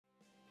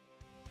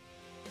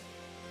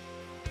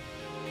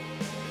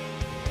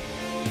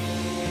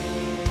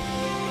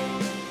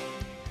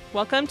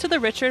Welcome to the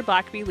Richard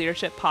Blackaby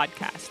Leadership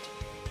Podcast,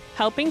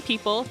 helping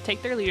people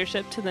take their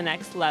leadership to the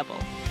next level.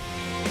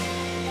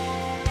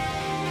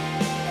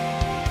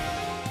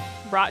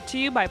 Brought to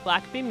you by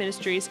Blackaby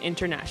Ministries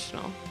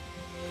International.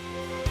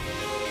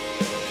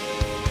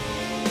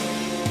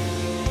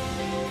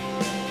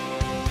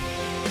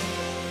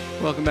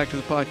 Welcome back to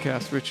the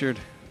podcast, Richard.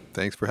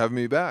 Thanks for having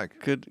me back.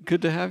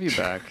 Good to have you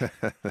back.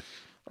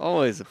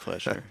 Always a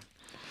pleasure.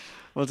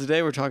 Well,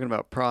 today we're talking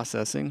about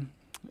processing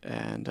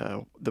and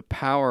the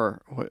power,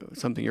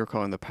 something you're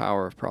calling the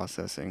power of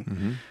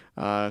processing.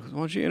 Why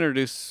don't you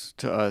introduce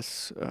to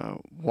us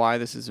why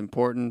this is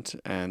important?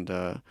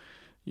 And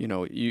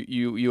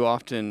you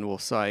often will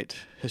cite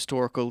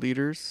historical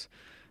leaders,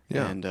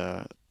 and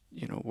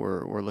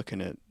we're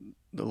looking at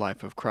the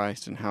life of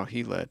Christ and how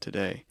he led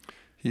today.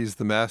 He's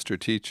the master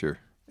teacher.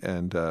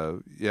 And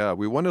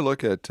we want to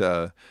look at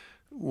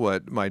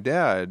what my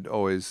dad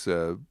always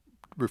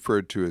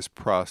referred to as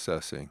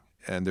processing.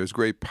 And there's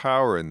great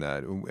power in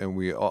that, and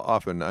we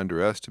often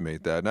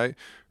underestimate that. And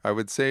I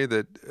would say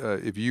that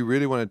if you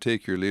really want to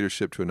take your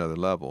leadership to another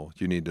level,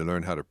 you need to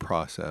learn how to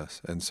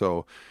process. And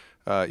so,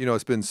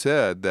 it's been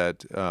said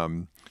that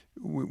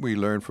we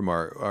learn from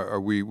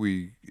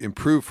we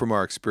improve from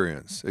our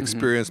experience.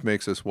 Experience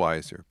makes us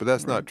wiser, but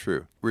that's not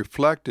true.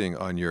 Reflecting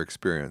on your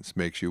experience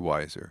makes you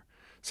wiser.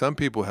 Some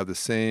people have the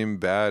same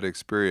bad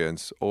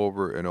experience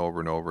over and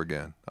over and over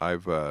again.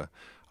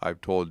 I've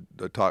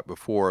talked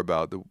before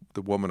about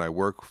the woman I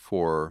work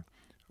for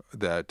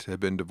that had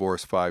been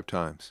divorced 5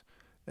 times,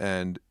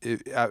 and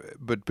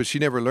but she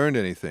never learned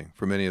anything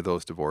from any of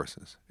those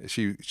divorces.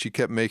 She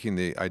kept making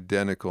the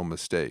identical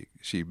mistake.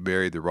 She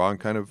married the wrong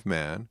kind of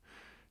man.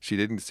 She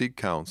didn't seek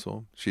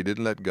counsel. She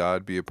didn't let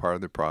God be a part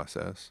of the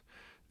process.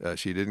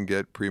 She didn't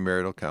get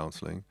premarital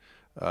counseling.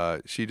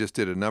 She just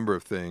did a number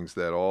of things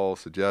that all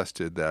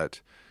suggested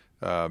that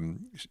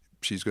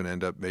she's going to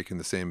end up making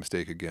the same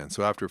mistake again.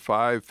 So after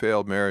 5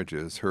 failed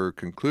marriages, her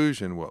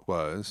conclusion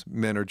was,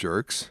 men are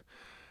jerks,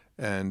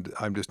 and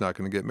I'm just not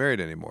going to get married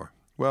anymore.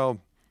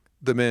 Well,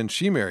 the men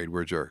she married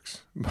were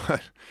jerks,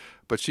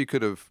 but she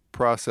could have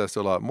processed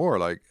a lot more.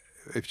 Like,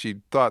 if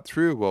she thought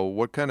through, well,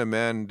 what kind of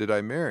man did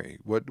I marry?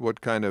 What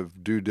kind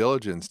of due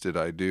diligence did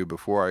I do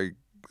before I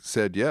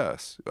said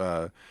yes?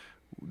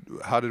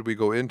 How did we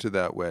go into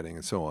that wedding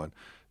and so on?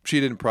 She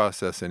didn't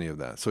process any of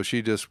that. So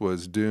she just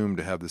was doomed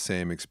to have the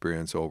same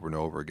experience over and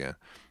over again.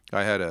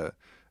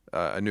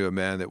 I knew a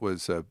man that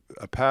was a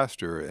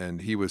pastor,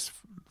 and he was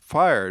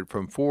fired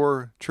from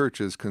 4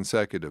 churches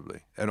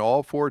consecutively. And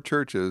all 4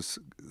 churches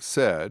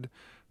said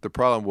the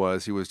problem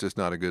was he was just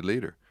not a good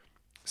leader.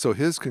 So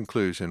his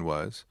conclusion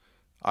was,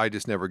 I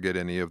just never get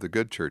any of the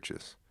good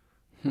churches.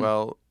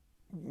 Well,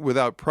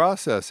 without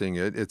processing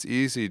it, it's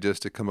easy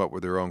just to come up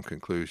with their own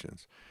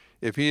conclusions.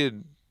 If he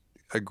had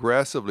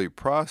aggressively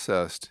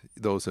processed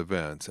those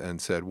events and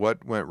said,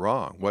 what went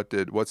wrong?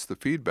 What's the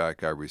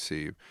feedback I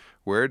received?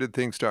 Where did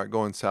things start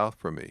going south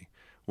for me?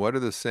 What are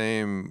the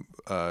same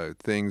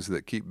things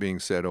that keep being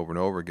said over and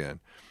over again?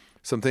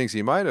 Some things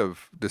he might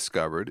have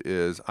discovered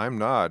is, I'm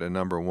not a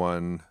number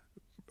 1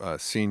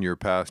 senior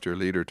pastor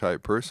leader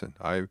type person.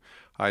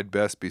 I'd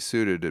best be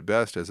suited at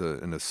best as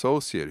an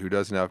associate who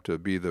doesn't have to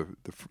be the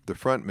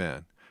front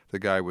man, the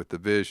guy with the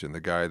vision,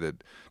 the guy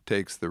that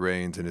takes the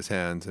reins in his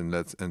hands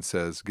and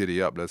says,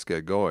 giddy up, let's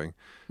get going.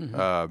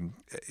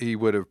 He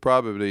would have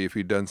probably, if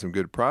he'd done some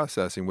good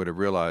processing, would have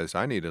realized,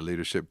 I need a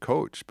leadership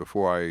coach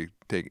before I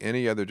take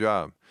any other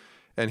job.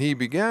 And he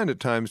began at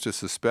times to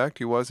suspect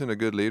he wasn't a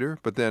good leader,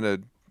 but then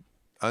an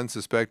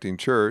unsuspecting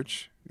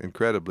church,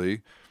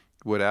 incredibly,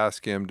 would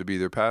ask him to be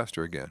their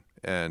pastor again.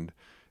 And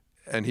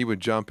he would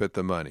jump at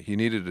the money. He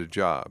needed a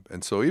job.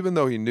 And so even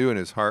though he knew in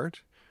his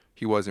heart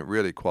he wasn't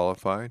really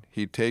qualified,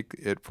 he'd take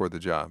it for the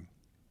job.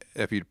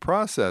 If he'd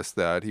processed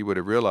that, he would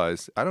have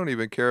realized, I don't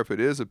even care if it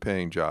is a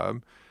paying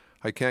job.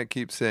 I can't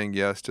keep saying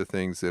yes to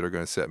things that are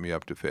going to set me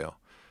up to fail.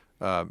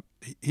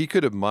 He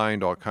could have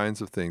mined all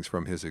kinds of things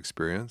from his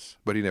experience,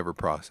 but he never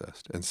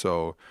processed. And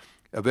so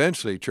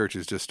eventually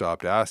churches just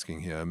stopped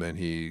asking him, and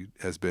he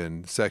has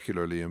been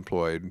secularly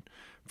employed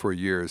for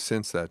years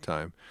since that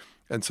time.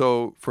 And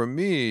so for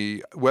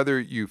me, whether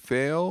you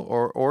fail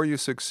or you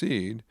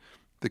succeed,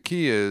 the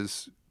key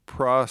is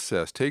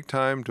process. Take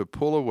time to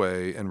pull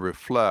away and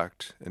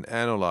reflect and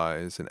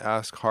analyze and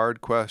ask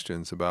hard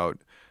questions about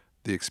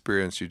the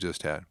experience you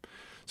just had.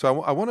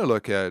 So I want to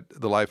look at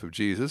the life of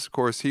Jesus. Of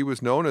course, he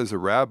was known as a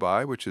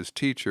rabbi, which is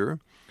teacher.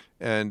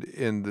 And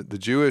in the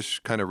Jewish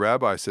kind of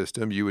rabbi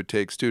system, you would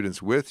take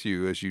students with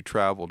you as you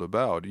traveled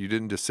about. You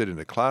didn't just sit in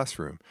a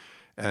classroom.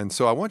 And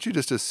so I want you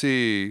just to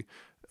see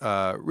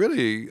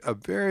really a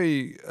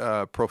very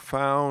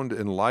profound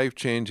and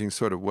life-changing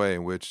sort of way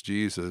in which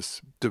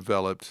Jesus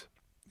developed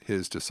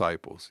his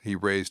disciples. He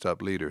raised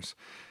up leaders.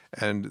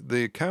 And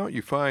the account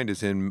you find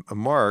is in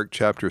Mark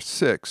chapter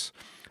 6.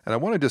 And I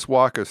want to just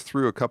walk us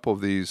through a couple of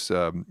these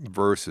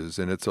verses.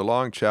 And it's a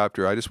long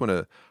chapter. I just want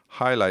to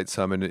highlight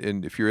some.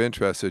 And if you're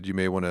interested, you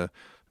may want to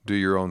do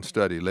your own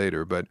study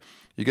later. But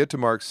you get to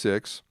Mark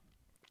 6.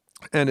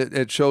 And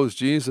it shows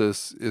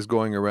Jesus is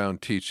going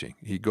around teaching.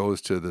 He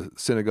goes to the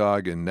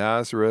synagogue in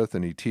Nazareth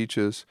and he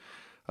teaches.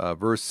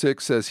 Verse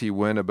 6 says he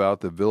went about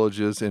the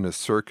villages in a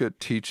circuit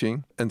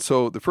teaching. And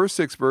so the first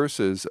 6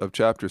 verses of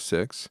chapter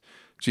 6,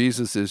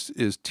 Jesus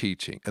is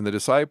teaching. And the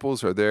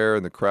disciples are there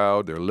in the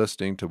crowd. They're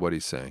listening to what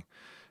he's saying.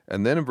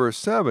 And then in verse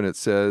 7, it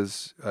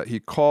says he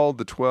called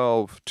the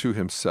 12 to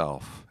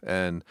himself.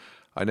 And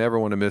I never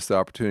want to miss the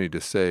opportunity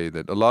to say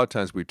that a lot of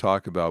times we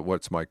talk about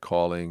what's my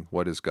calling,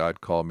 what has God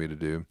called me to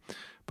do.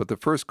 But the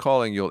first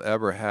calling you'll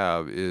ever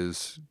have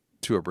is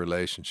to a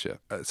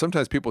relationship.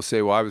 Sometimes people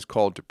say, well, I was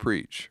called to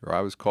preach, or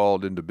I was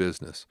called into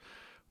business.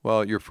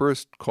 Well, your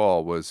first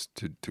call was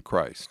to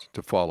Christ,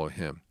 to follow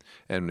him.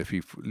 And if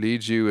he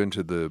leads you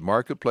into the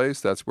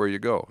marketplace, that's where you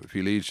go. If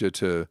he leads you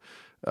to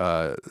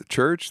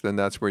church, then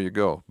that's where you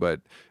go.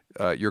 But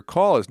your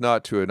call is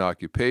not to an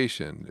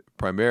occupation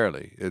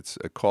primarily. It's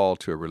a call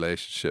to a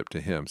relationship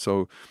to him.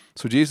 So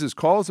Jesus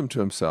calls them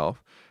to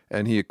himself,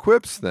 and he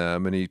equips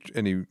them, and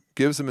he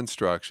gives them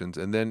instructions,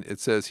 and then it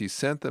says he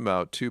sent them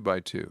out 2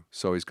 by 2.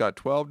 So he's got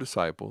 12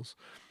 disciples,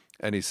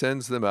 and he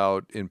sends them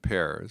out in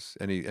pairs,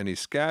 and he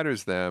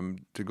scatters them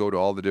to go to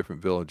all the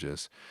different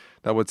villages.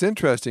 Now, what's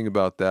interesting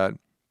about that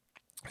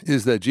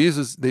is that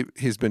Jesus,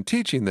 he's been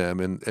teaching them,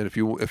 and if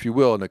you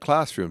will, in a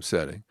classroom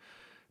setting.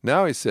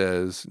 Now he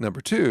says,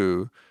 number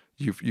 2,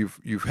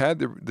 you've had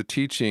the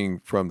teaching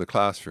from the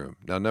classroom.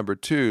 Now, number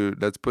 2,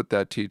 let's put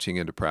that teaching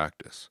into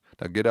practice.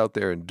 Now get out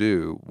there and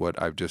do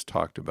what I've just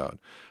talked about.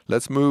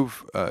 Let's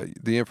move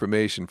the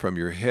information from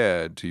your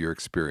head to your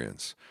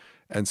experience.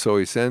 And so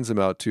he sends them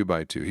out 2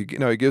 by 2. He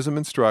gives them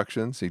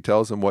instructions. He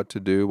tells them what to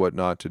do, what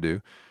not to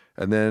do,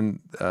 and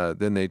then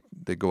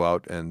they go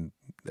out and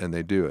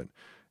they do it.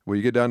 When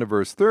you get down to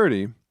verse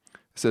 30, it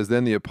says,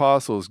 then the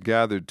apostles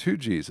gathered to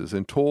Jesus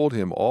and told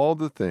him all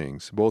the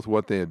things, both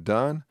what they had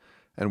done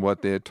and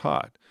what they had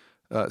taught.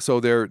 So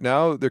they're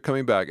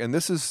coming back, and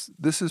this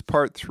is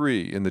part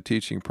 3 in the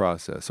teaching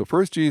process. So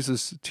first,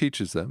 Jesus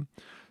teaches them.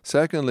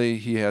 Secondly,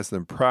 he has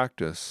them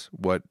practice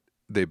what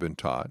they've been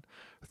taught.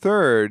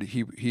 Third,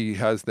 he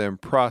has them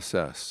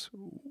process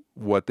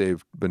what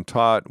they've been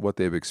taught, what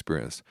they've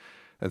experienced.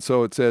 And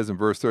so it says in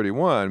verse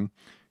 31,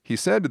 he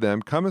said to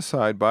them, come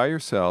aside by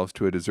yourselves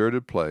to a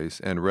deserted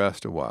place and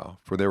rest a while,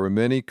 for there were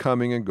many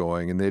coming and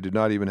going, and they did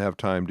not even have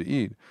time to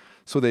eat.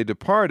 So they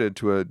departed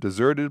to a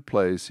deserted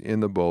place in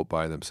the boat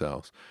by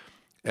themselves.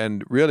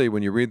 And really,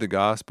 when you read the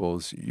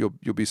Gospels,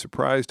 you'll be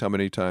surprised how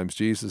many times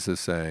Jesus is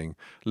saying,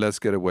 let's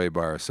get away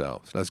by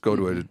ourselves. Let's go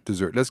to a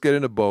desert. Let's get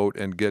in a boat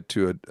and get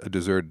to a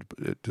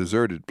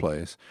deserted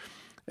place.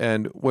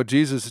 And what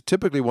Jesus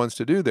typically wants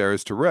to do there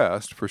is to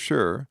rest, for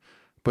sure,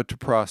 but to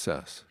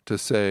process, to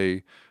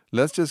say,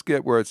 let's just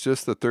get where it's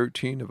just the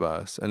 13 of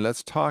us, and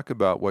let's talk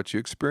about what you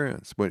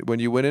experienced. When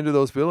you went into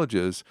those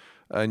villages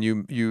and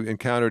you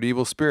encountered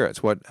evil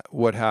spirits,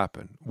 what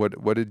happened?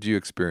 What did you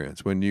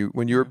experience? When you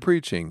were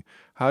preaching,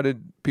 how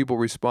did people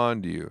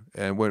respond to you?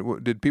 And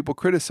what did people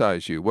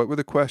criticize you? What were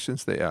the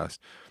questions they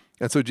asked?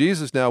 And so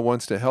Jesus now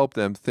wants to help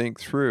them think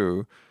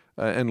through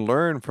and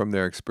learn from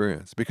their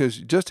experience, because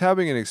just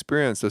having an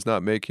experience does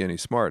not make you any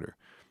smarter.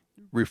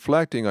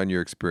 Reflecting on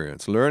your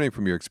experience, learning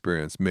from your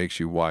experience makes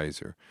you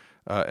wiser.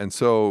 And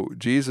so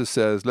Jesus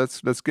says,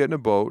 let's get in a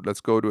boat,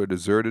 let's go to a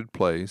deserted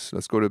place,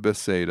 let's go to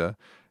Bethsaida,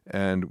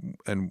 and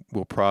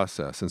we'll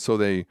process. And so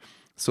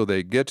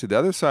they get to the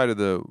other side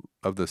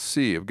of the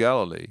Sea of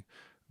Galilee,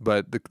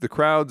 but the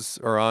crowds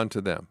are on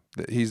to them.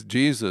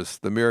 Jesus,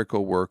 the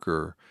miracle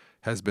worker,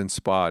 has been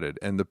spotted,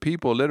 and the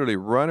people literally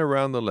run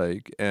around the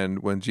lake,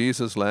 and when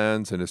Jesus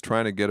lands and is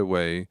trying to get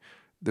away,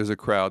 there's a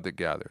crowd that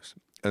gathers.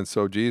 And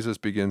so Jesus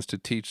begins to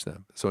teach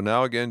them. So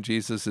now again,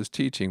 Jesus is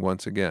teaching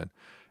once again.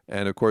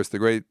 And of course, the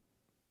great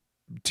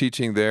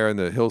teaching there in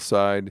the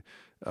hillside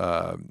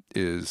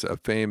is a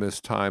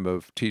famous time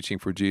of teaching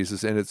for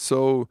Jesus. And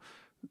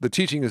the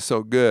teaching is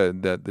so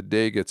good that the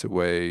day gets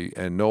away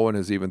and no one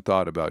has even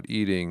thought about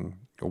eating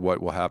or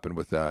what will happen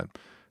with that.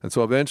 And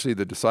so eventually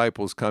the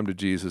disciples come to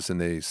Jesus and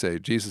they say,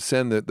 Jesus,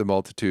 send the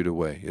multitude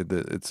away.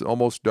 It's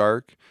almost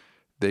dark.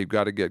 They've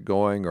got to get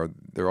going, or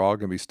they're all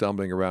going to be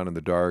stumbling around in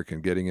the dark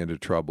and getting into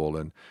trouble.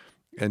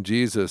 And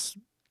Jesus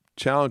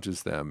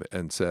challenges them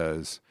and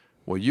says,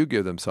 well, you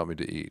give them something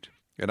to eat.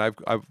 And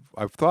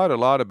I've thought a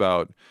lot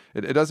about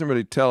it. It doesn't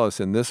really tell us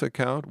in this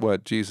account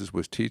what Jesus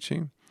was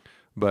teaching,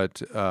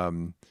 but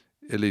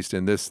at least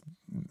in this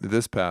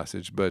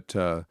passage. But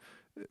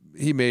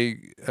he may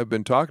have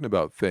been talking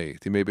about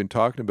faith. He may have been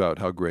talking about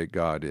how great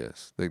God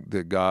is.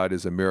 That God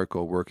is a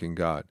miracle working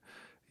God.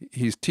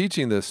 He's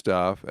teaching this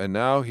stuff, and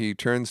now he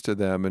turns to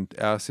them and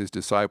asks his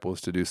disciples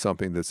to do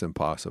something that's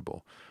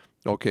impossible.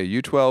 Okay,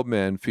 you 12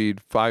 men feed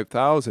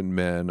 5,000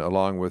 men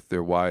along with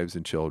their wives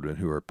and children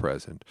who are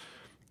present.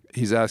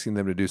 He's asking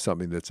them to do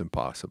something that's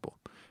impossible.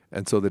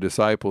 And so the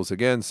disciples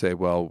again say,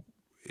 well,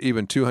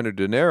 even 200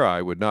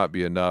 denarii would not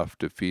be enough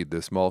to feed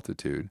this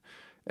multitude.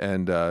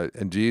 And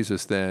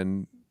Jesus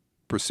then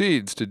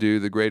proceeds to do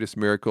the greatest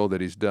miracle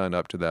that he's done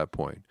up to that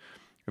point.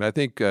 And I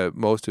think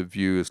most of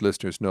you as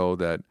listeners know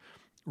that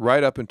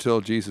right up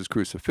until Jesus'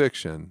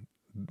 crucifixion,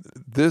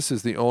 This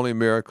is the only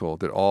miracle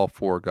that all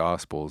four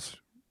Gospels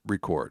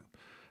record.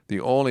 The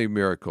only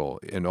miracle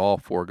in all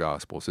four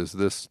Gospels is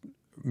this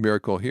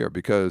miracle here,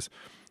 because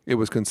it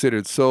was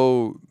considered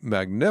so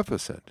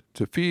magnificent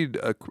to feed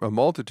a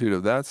multitude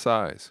of that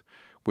size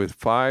with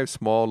 5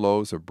 small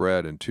loaves of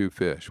bread and 2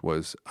 fish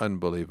was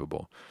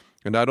unbelievable.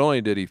 And not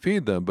only did he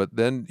feed them, but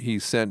then he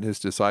sent his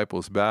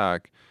disciples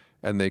back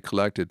and they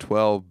collected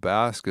 12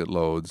 basket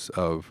loads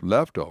of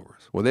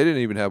leftovers. Well, they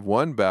didn't even have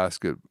one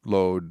basket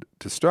load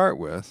to start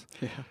with.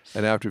 Yeah.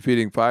 And after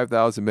feeding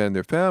 5,000 men and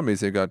their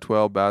families, they got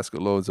 12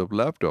 basket loads of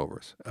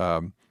leftovers.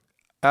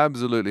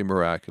 Absolutely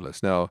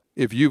miraculous. Now,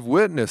 if you've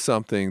witnessed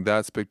something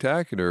that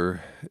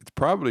spectacular, it's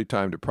probably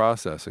time to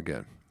process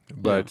again.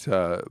 But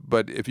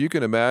if you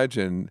can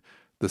imagine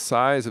the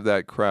size of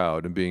that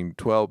crowd and being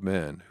 12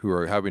 men who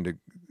are having to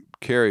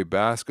carry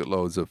basket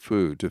loads of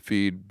food to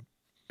feed,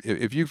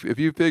 if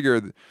you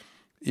figure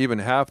even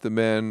half the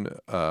men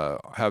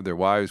have their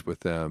wives with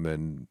them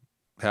and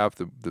half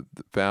the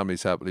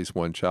families have at least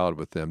one child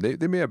with them,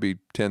 they may be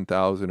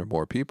 10,000 or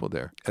more people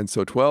there. And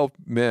so 12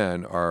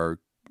 men are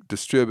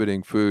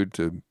distributing food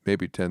to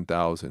maybe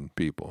 10,000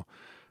 people.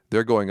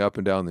 They're going up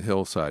and down the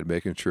hillside,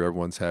 making sure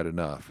everyone's had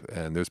enough.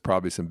 And there's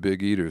probably some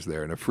big eaters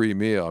there and a free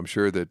meal. I'm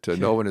sure that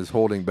no one is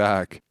holding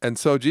back. And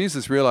so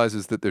Jesus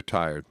realizes that they're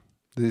tired.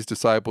 These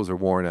disciples are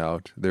worn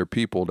out. They're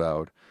peopled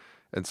out.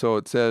 And so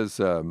it says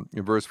in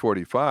verse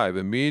 45,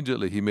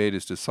 immediately he made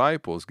his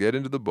disciples get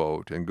into the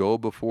boat and go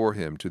before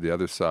him to the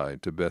other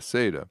side, to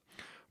Bethsaida,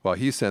 while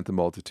he sent the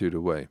multitude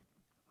away.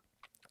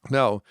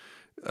 Now,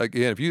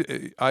 again,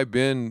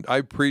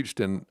 I've preached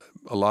in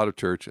a lot of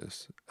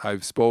churches.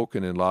 I've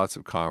spoken in lots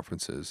of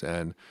conferences.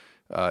 And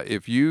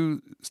if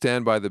you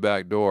stand by the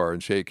back door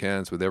and shake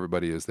hands with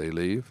everybody as they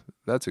leave,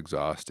 that's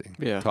exhausting.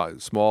 Yeah.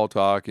 Small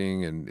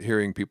talking and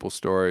hearing people's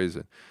stories.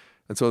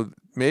 And so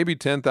maybe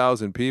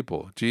 10,000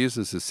 people,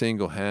 Jesus is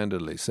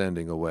single-handedly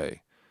sending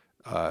away.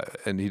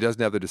 And he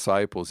doesn't have the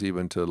disciples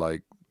even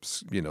to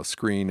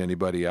screen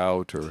anybody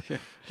out, or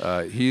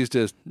he's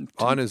just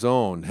on his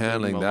own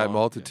handling that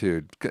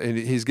multitude. Yeah. And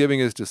he's giving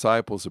his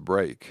disciples a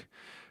break,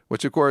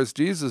 which of course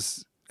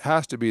Jesus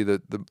has to be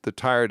the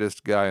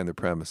tiredest guy on the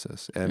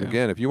premises. And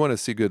again, if you want to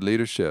see good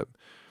leadership,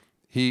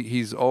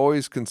 he's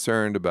always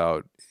concerned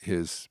about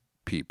his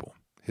people,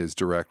 his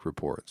direct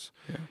reports.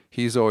 Yeah.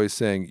 He's always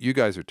saying, you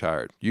guys are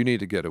tired. You need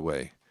to get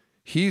away.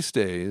 He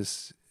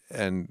stays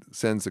and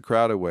sends the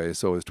crowd away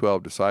so his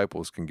 12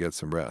 disciples can get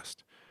some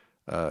rest.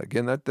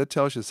 Again, that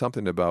tells you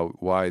something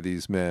about why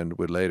these men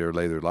would later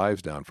lay their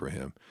lives down for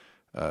him,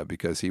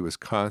 because he was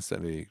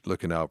constantly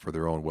looking out for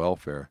their own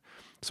welfare.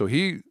 So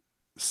he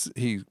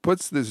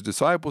puts his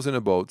disciples in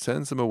a boat,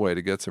 sends them away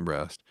to get some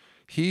rest.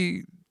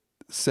 He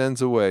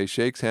sends away,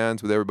 shakes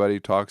hands with everybody,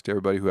 talks to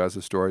everybody who has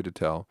a story to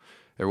tell,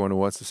 everyone who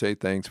wants to say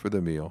thanks for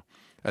the meal.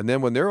 And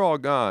then when they're all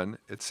gone,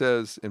 it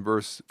says in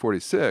verse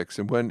 46,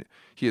 and when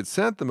he had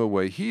sent them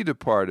away, he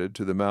departed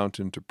to the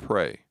mountain to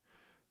pray.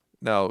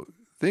 Now,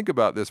 think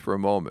about this for a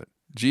moment.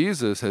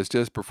 Jesus has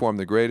just performed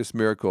the greatest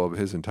miracle of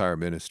his entire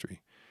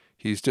ministry.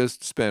 He's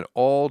just spent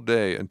all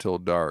day until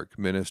dark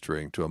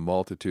ministering to a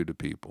multitude of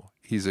people.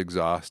 He's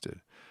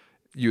exhausted.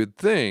 You would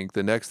think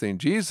the next thing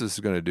Jesus is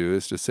going to do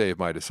is to say, if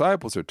my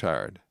disciples are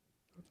tired,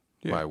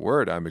 my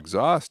word, I'm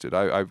exhausted.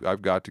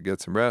 I've got to get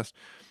some rest.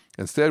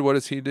 Instead, what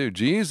does he do?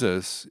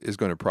 Jesus is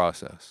going to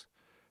process.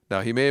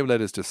 Now, he may have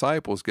let his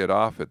disciples get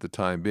off at the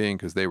time being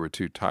because they were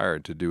too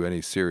tired to do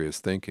any serious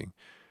thinking.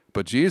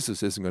 But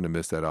Jesus isn't going to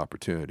miss that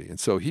opportunity. And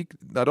so he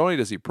not only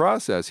does he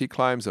process, he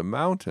climbs a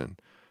mountain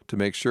to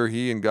make sure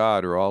he and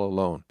God are all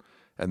alone.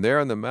 And there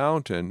on the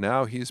mountain,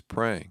 now he's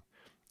praying.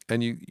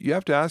 And you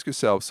have to ask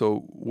yourself,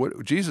 so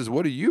Jesus,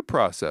 what are you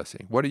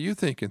processing? What are you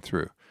thinking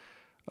through?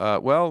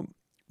 Well,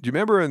 do you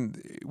remember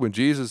when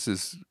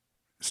Jesus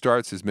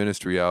starts his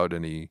ministry out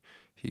and he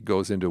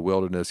goes into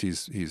wilderness,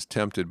 he's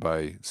tempted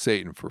by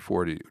Satan for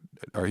 40,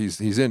 or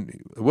he's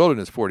in the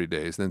wilderness 40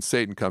 days, and then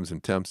Satan comes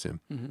and tempts him.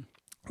 Mm-hmm.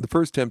 The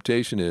first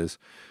temptation is,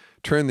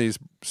 turn these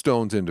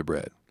stones into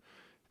bread.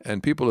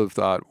 And people have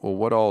thought, well,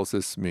 what all does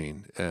this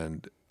mean?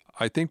 And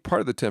I think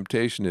part of the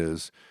temptation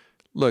is,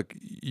 look,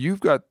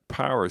 you've got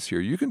powers here.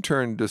 You can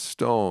turn the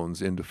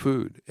stones into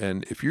food.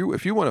 And if you want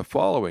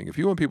if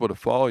you want people to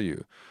follow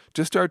you,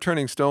 just start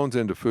turning stones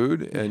into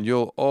food, and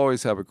you'll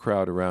always have a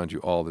crowd around you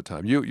all the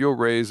time. You'll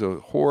raise a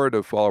horde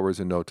of followers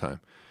in no time.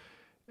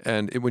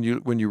 And when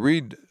you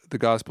read the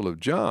Gospel of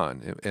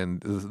John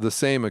and the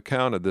same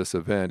account of this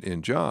event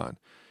in John,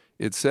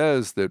 it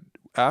says that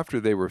after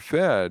they were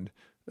fed,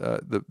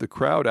 the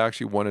crowd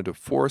actually wanted to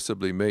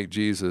forcibly make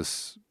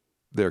Jesus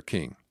their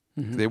king.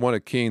 Mm-hmm. They want a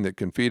king that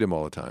can feed them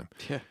all the time.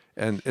 Yeah.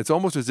 And it's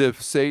almost as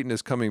if Satan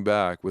is coming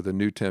back with a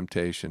new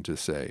temptation to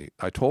say,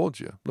 I told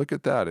you, look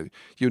at that.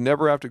 You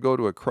never have to go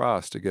to a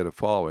cross to get a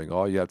following.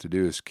 All you have to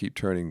do is keep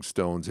turning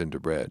stones into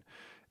bread.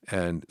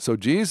 And so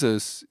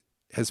Jesus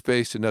has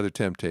faced another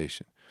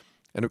temptation.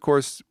 And of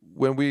course,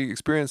 when we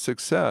experience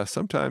success,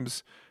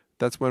 sometimes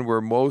that's when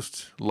we're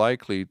most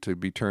likely to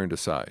be turned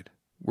aside.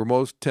 We're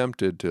most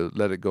tempted to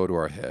let it go to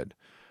our head.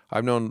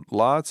 I've known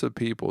lots of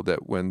people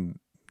that when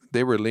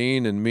They were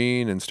lean and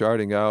mean and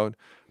starting out.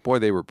 Boy,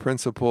 they were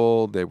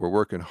principled. They were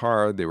working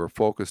hard. They were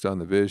focused on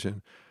the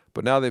vision.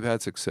 But now they've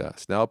had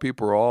success. Now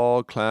people are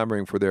all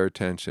clamoring for their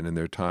attention and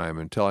their time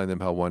and telling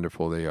them how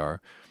wonderful they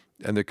are.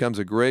 And there comes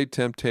a great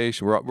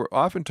temptation.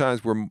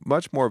 Oftentimes we're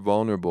much more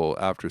vulnerable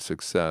after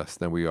success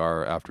than we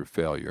are after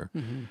failure.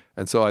 Mm-hmm.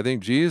 And so I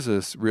think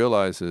Jesus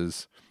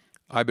realizes,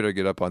 I better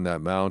get up on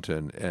that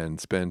mountain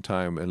and spend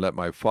time and let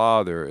my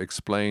Father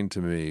explain to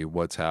me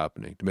what's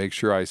happening, to make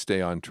sure I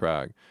stay on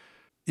track.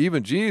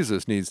 Even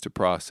Jesus needs to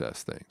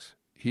process things.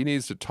 He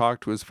needs to talk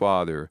to his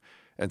Father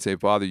and say,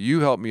 Father, you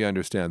help me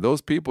understand.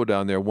 Those people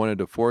down there wanted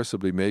to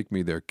forcibly make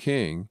me their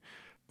king.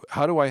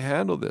 How do I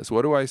handle this?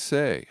 What do I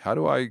say? How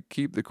do I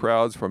keep the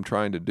crowds from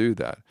trying to do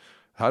that?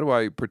 How do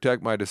I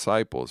protect my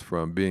disciples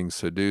from being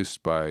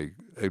seduced by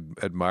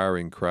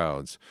admiring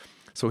crowds?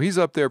 So he's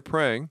up there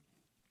praying.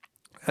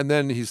 And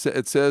then it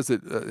says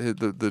that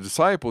the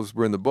disciples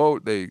were in the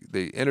boat.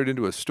 They entered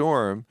into a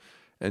storm,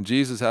 and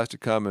Jesus has to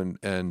come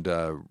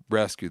and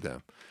rescue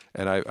them.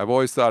 And I've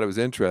always thought it was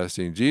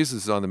interesting.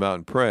 Jesus is on the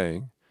mountain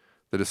praying.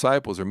 The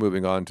disciples are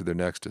moving on to their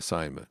next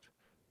assignment.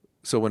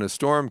 So when a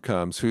storm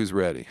comes, who's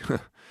ready?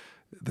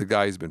 The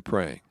guy who's been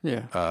praying.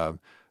 Yeah.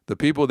 The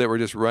people that were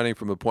just running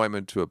from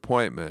appointment to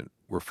appointment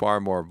were far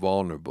more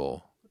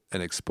vulnerable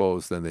and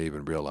exposed than they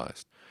even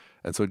realized.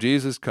 And so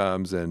Jesus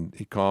comes and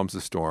he calms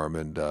the storm.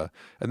 And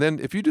then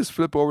if you just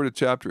flip over to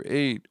chapter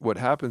 8, what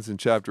happens in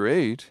chapter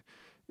 8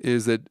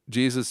 is that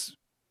Jesus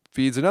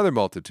feeds another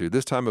multitude,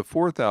 this time of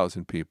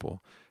 4,000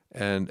 people.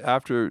 And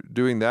after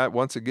doing that,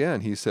 once again,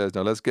 he says,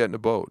 now let's get in a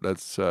boat.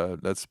 Let's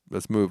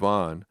move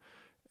on.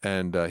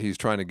 And he's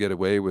trying to get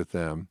away with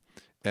them.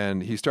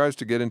 And he starts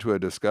to get into a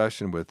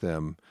discussion with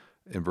them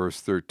in verse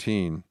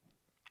 13.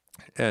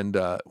 And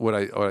what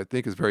I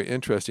think is very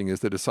interesting is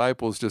the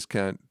disciples just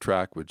can't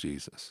track with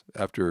Jesus.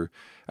 After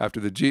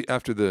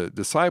the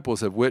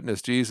disciples have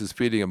witnessed Jesus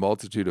feeding a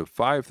multitude of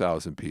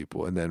 5,000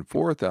 people and then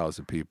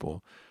 4,000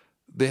 people,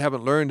 they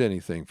haven't learned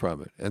anything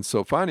from it. And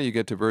so finally you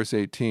get to verse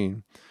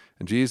 18,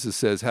 and Jesus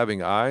says,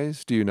 having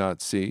eyes, do you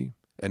not see?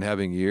 And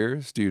having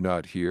ears, do you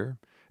not hear?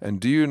 And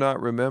do you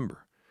not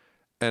remember?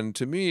 And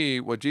to me,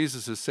 what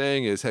Jesus is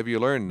saying is, have you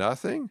learned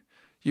nothing?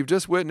 You've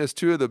just witnessed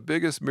two of the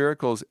biggest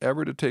miracles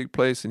ever to take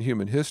place in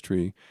human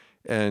history,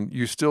 and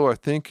you still are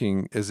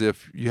thinking as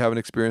if you haven't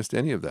experienced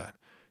any of that.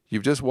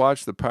 You've just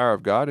watched the power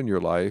of God in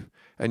your life,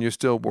 and you're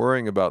still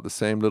worrying about the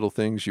same little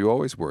things you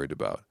always worried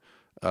about.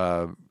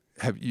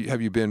 Have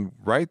you been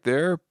right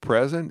there,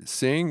 present,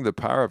 seeing the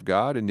power of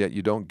God, and yet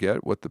you don't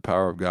get what the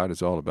power of God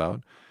is all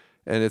about?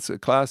 And it's a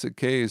classic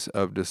case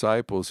of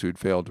disciples who'd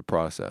failed to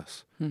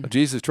process.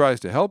 Jesus tries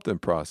to help them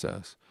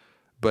process,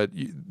 but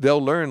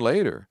they'll learn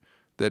later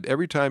that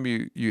every time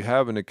you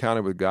have an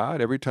encounter with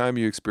God, every time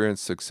you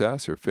experience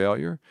success or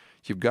failure,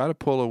 you've got to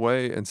pull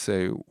away and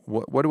say,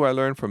 what do I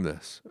learn from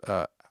this?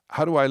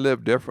 How do I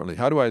live differently?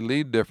 How do I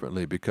lead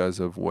differently because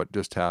of what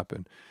just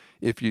happened?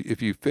 If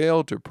you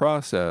fail to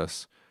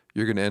process,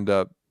 you're going to end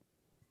up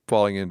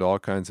falling into all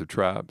kinds of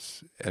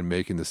traps and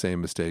making the same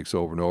mistakes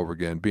over and over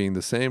again, being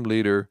the same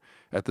leader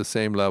at the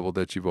same level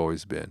that you've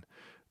always been.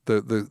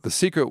 The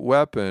secret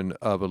weapon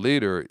of a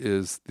leader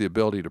is the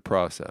ability to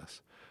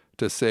process,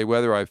 to say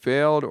whether I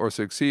failed or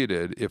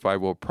succeeded, if I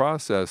will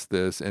process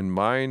this and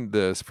mind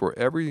this for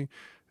every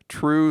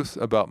truth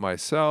about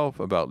myself,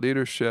 about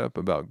leadership,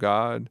 about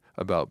God,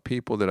 about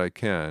people that I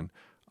can,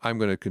 I'm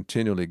going to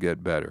continually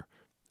get better.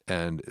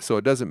 And so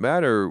it doesn't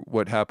matter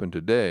what happened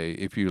today.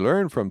 If you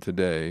learn from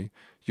today,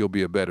 you'll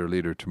be a better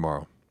leader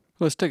tomorrow.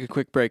 Let's take a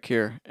quick break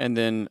here, and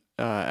then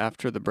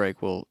after the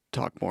break, we'll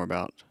talk more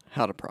about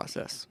how to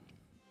process.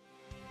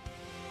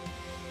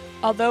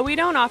 Although we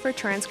don't offer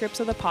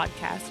transcripts of the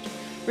podcast,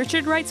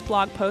 Richard writes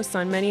blog posts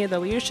on many of the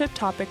leadership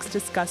topics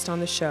discussed on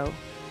the show.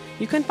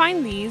 You can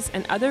find these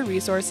and other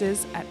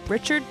resources at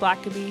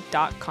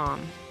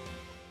richardblackaby.com.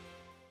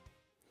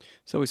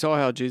 So we saw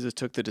how Jesus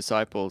took the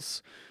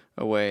disciples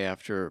away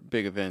after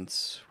big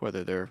events,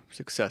 whether they're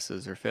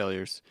successes or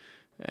failures,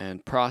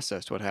 and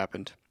processed what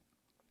happened.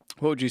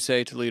 What would you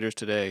say to leaders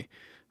today?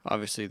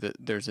 Obviously,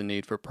 there's a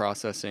need for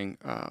processing.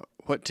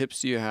 What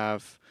tips do you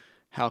have?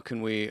 How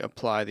can we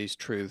apply these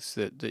truths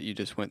that you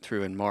just went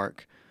through in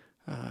Mark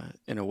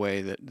in a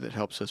way that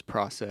helps us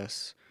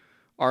process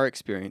our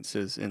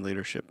experiences in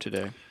leadership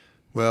today?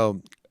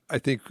 Well, I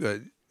think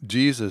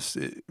Jesus,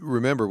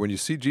 remember, when you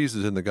see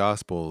Jesus in the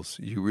Gospels,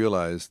 you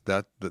realize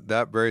that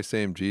very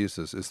same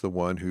Jesus is the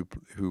one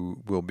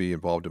who will be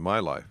involved in my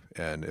life.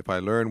 And if I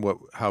learn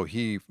how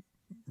he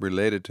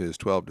related to his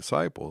 12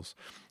 disciples,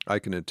 I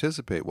can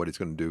anticipate what he's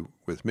going to do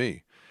with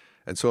me.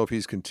 And so if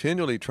he's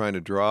continually trying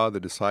to draw the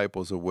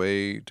disciples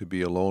away to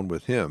be alone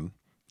with him,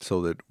 so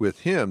that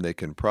with him they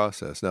can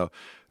process. Now,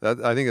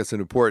 I think that's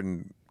an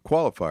important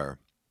qualifier.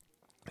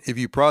 If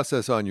you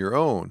process on your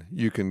own,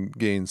 you can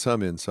gain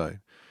some insight.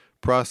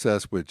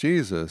 Process with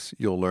Jesus,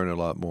 you'll learn a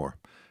lot more.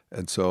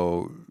 And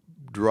so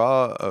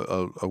draw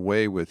a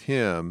way with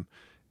him,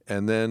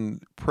 and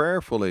then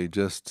prayerfully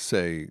just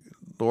say,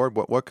 Lord,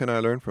 what can I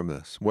learn from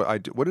this?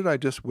 What did I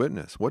just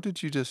witness? What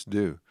did you just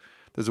do?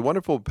 There's a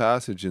wonderful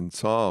passage in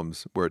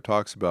Psalms where it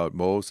talks about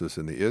Moses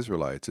and the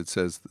Israelites. It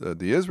says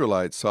the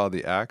Israelites saw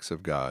the acts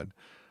of God,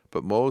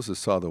 but Moses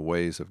saw the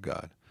ways of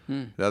God.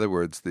 In other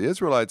words, the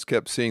Israelites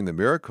kept seeing the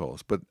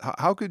miracles, but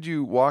how could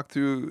you walk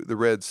through the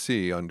Red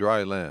Sea on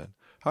dry land?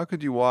 How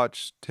could you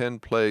watch 10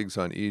 plagues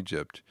on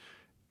Egypt?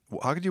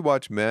 How could you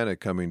watch manna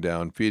coming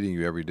down, feeding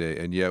you every day,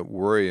 and yet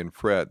worry and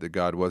fret that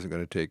God wasn't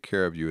going to take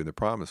care of you in the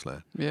promised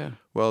land? Yeah.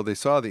 Well, they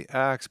saw the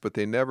acts, but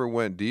they never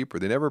went deeper.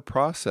 They never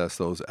processed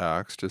those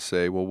acts to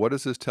say, well, what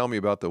does this tell me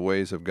about the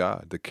ways of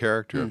God, the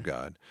character of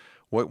God?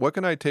 What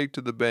can I take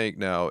to the bank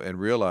now and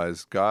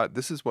realize, God,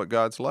 this is what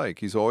God's like.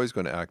 He's always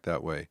going to act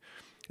that way.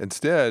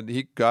 Instead,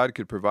 God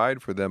could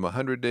provide for them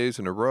 100 days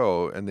in a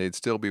row, and they'd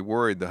still be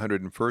worried the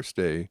 101st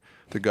day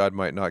that God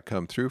might not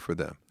come through for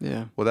them.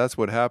 Yeah. Well, that's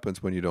what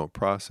happens when you don't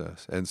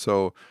process. And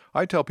so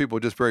I tell people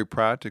just very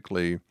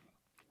practically,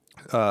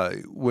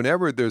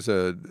 whenever there's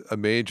a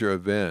major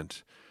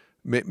event,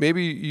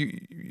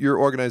 maybe your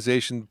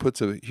organization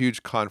puts a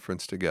huge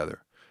conference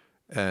together.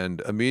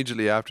 And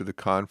immediately after the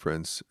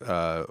conference,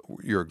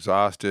 you're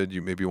exhausted.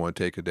 You maybe want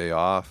to take a day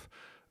off.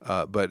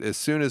 But as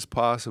soon as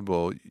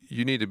possible,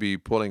 you need to be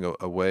pulling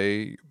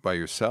away by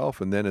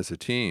yourself and then as a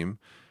team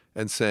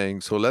and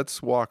saying, so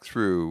let's walk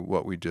through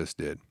what we just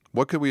did.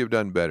 What could we have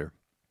done better?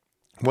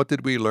 What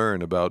did we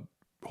learn about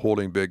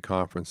holding big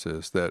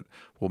conferences that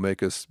will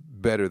make us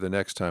better the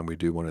next time we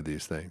do one of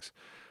these things?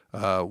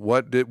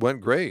 What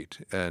went great?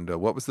 And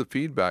what was the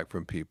feedback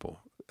from people?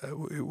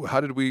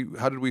 How did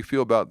we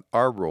feel about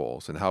our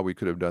roles and how we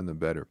could have done them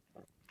better?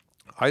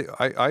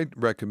 I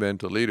recommend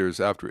to leaders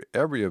after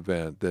every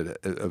event that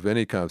of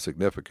any kind of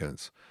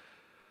significance,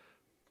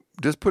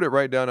 just put it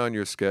right down on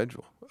your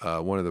schedule.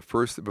 One of the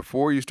first,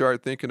 before you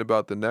start thinking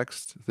about the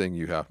next thing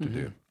you have to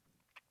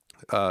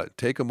do,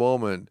 take a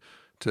moment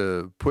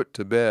to put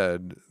to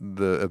bed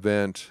the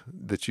event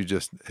that you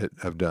just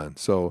have done.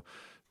 So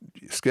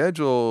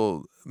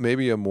schedule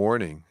maybe a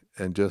morning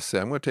and just say,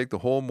 I'm going to take the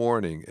whole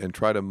morning and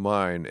try to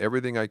mine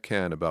everything I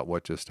can about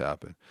what just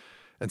happened.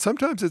 And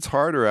sometimes it's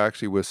harder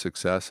actually with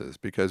successes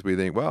because we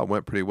think, well, it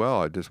went pretty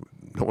well. I just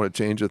don't want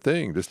to change a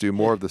thing, just do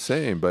more of the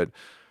same. But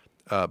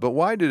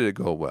why did it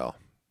go well?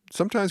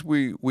 Sometimes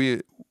we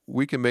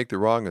can make the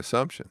wrong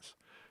assumptions.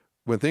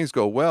 When things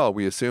go well,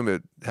 we assume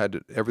it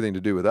had everything to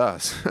do with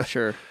us.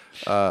 Sure.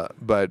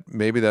 But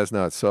maybe that's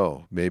not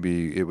so.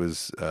 Maybe it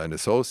was an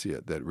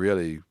associate that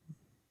really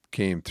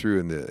came through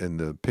in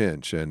the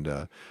pinch,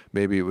 and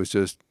maybe it was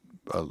just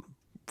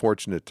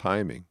fortunate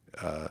timing.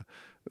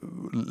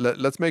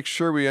 Let's make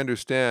sure we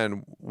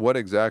understand what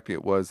exactly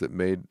it was that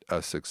made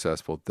us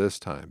successful this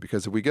time.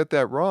 Because if we get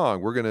that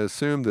wrong, we're going to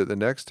assume that the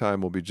next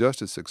time will be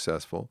just as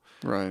successful.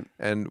 Right.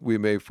 And we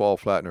may fall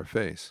flat in our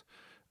face.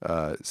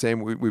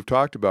 We've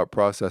talked about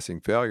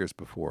processing failures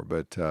before,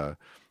 but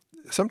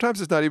sometimes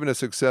it's not even a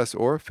success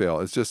or a fail.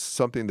 It's just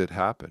something that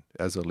happened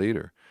as a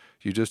leader.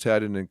 You just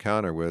had an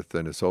encounter with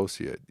an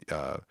associate.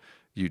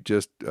 You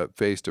just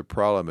faced a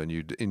problem, and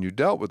you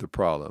dealt with the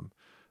problem.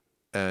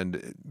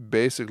 And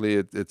basically,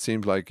 it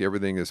seems like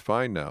everything is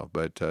fine now.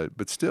 But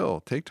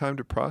still, take time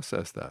to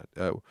process that,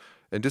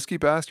 and just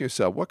keep asking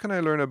yourself, what can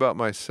I learn about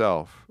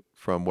myself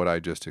from what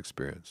I just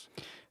experienced?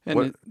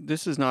 And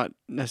this is not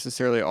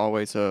necessarily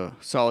always a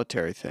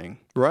solitary thing.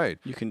 Right.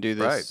 You can do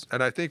this. Right.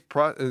 And I think,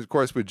 of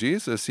course, with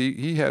Jesus,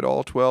 he had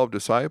all 12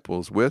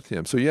 disciples with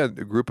him. So he had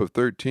a group of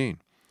 13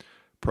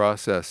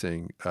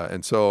 processing.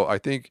 And so I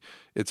think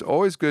it's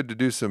always good to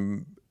do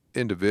some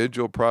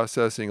individual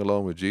processing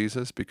along with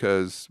Jesus,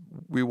 because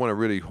we want to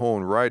really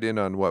hone right in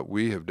on what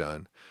we have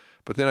done.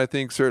 But then I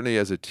think certainly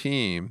as a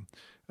team,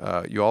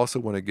 you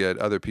also want to get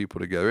other people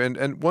together.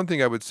 And one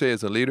thing I would say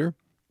as a leader,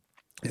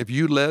 if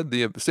you led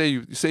say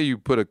you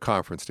put a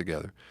conference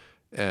together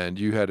and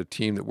you had a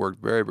team that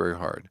worked very, very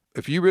hard.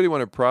 If you really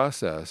want to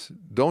process,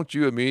 don't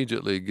you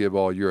immediately give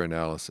all your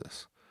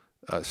analysis.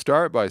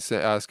 Start by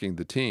asking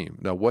the team,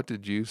 now, what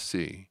did you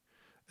see?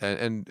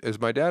 And as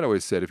my dad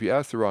always said, if you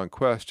ask the wrong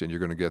question, you're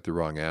going to get the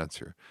wrong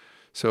answer.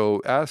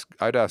 So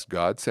I'd ask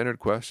God-centered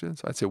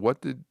questions. I'd say,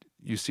 what did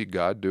you see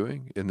God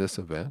doing in this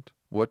event?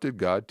 What did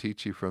God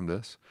teach you from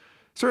this?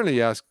 Certainly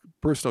ask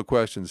personal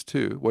questions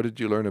too. What did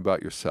you learn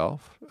about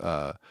yourself?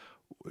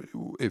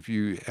 If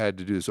you had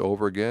to do this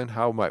over again,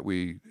 how might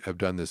we have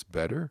done this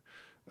better?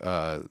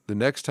 The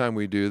next time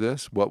we do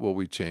this, what will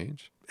we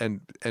change?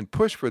 And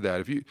push for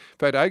that. In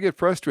fact, I get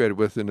frustrated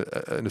with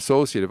an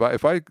associate.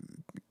 If I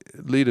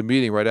lead a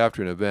meeting right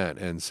after an event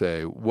and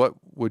say, what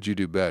would you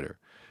do better?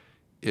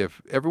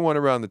 If everyone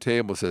around the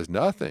table says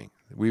nothing,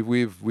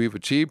 we've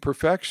achieved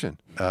perfection.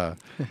 I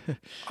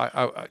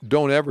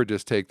don't ever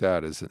just take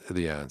that as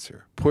the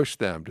answer. Push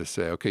them to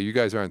say, okay, you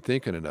guys aren't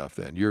thinking enough.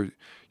 Then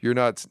you're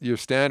not. Your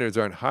standards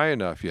aren't high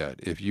enough yet.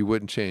 If you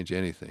wouldn't change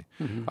anything,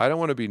 I don't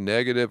want to be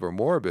negative or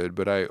morbid,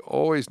 but I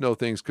always know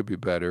things could be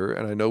better,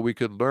 and I know we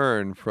could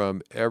learn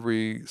from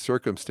every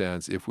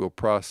circumstance if we'll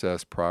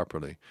process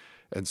properly.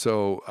 And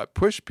so I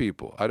push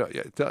people.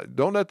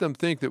 Don't let them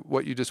think that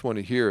what you just want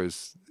to hear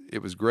is,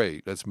 it was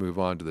great, let's move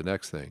on to the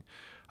next thing.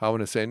 I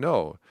want to say,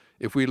 no,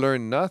 if we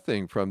learn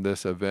nothing from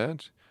this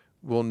event,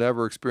 we'll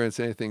never experience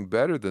anything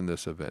better than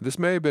this event. This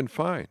may have been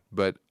fine,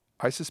 but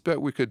I suspect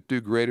we could do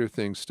greater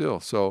things still.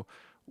 So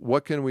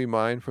what can we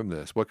mine from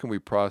this? What can we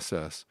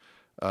process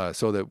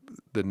so that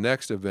the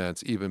next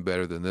event's even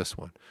better than this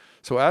one?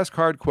 So ask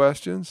hard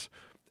questions.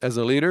 As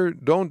a leader,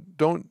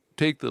 don't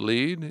take the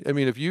lead. I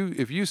mean, if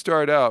you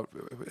start out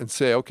and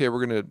say, okay,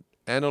 we're going to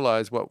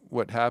analyze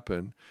what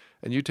happened,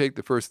 and you take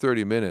the first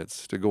 30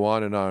 minutes to go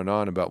on and on and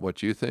on about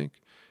what you think,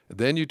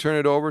 then you turn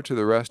it over to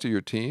the rest of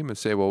your team and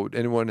say, well,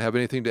 anyone have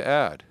anything to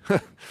add?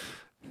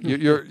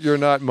 You're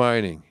not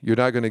mining. You're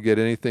not going to get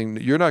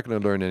anything. You're not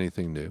going to learn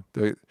anything new.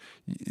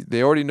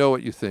 They already know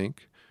what you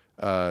think,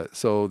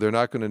 so they're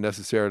not going to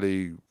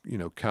necessarily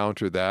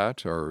counter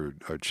that or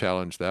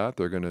challenge that.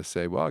 They're going to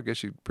say, well, I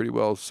guess you pretty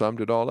well summed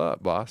it all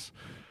up, boss.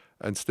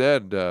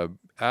 Instead,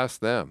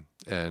 ask them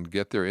and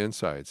get their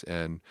insights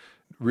and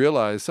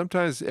realize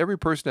sometimes every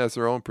person has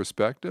their own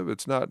perspective.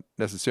 It's not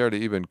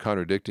necessarily even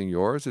contradicting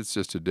yours. It's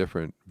just a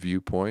different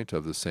viewpoint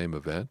of the same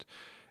event.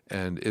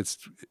 And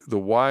it's the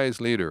wise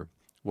leader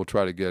will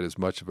try to get as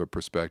much of a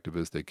perspective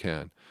as they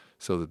can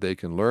so that they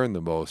can learn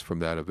the most from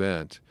that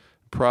event,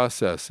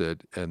 process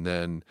it, and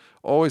then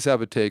always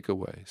have a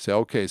takeaway. Say,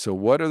 okay, so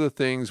what are the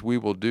things we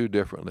will do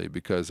differently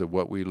because of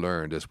what we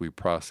learned as we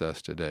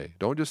process today?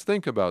 Don't just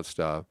think about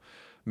stuff.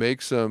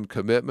 Make some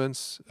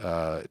commitments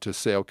to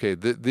say, okay,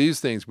 these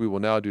things we will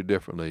now do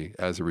differently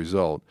as a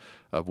result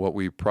of what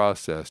we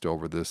processed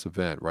over this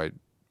event, right,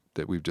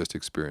 that we've just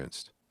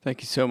experienced.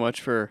 Thank you so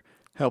much for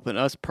helping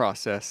us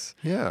process.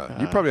 Yeah,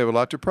 you probably have a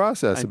lot to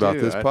process about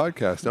this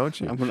podcast, don't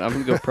you? I'm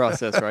gonna go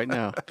process right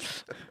now.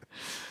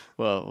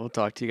 Well, we'll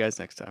talk to you guys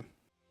next time.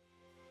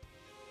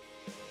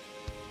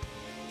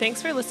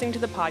 Thanks for listening to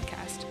the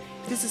podcast.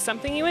 If this is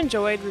something you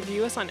enjoyed,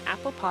 review us on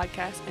Apple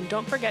Podcasts, and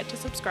don't forget to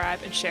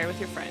subscribe and share with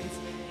your friends.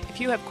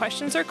 If you have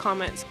questions or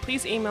comments,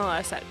 please email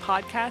us at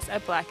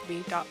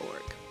podcast@blackaby.org.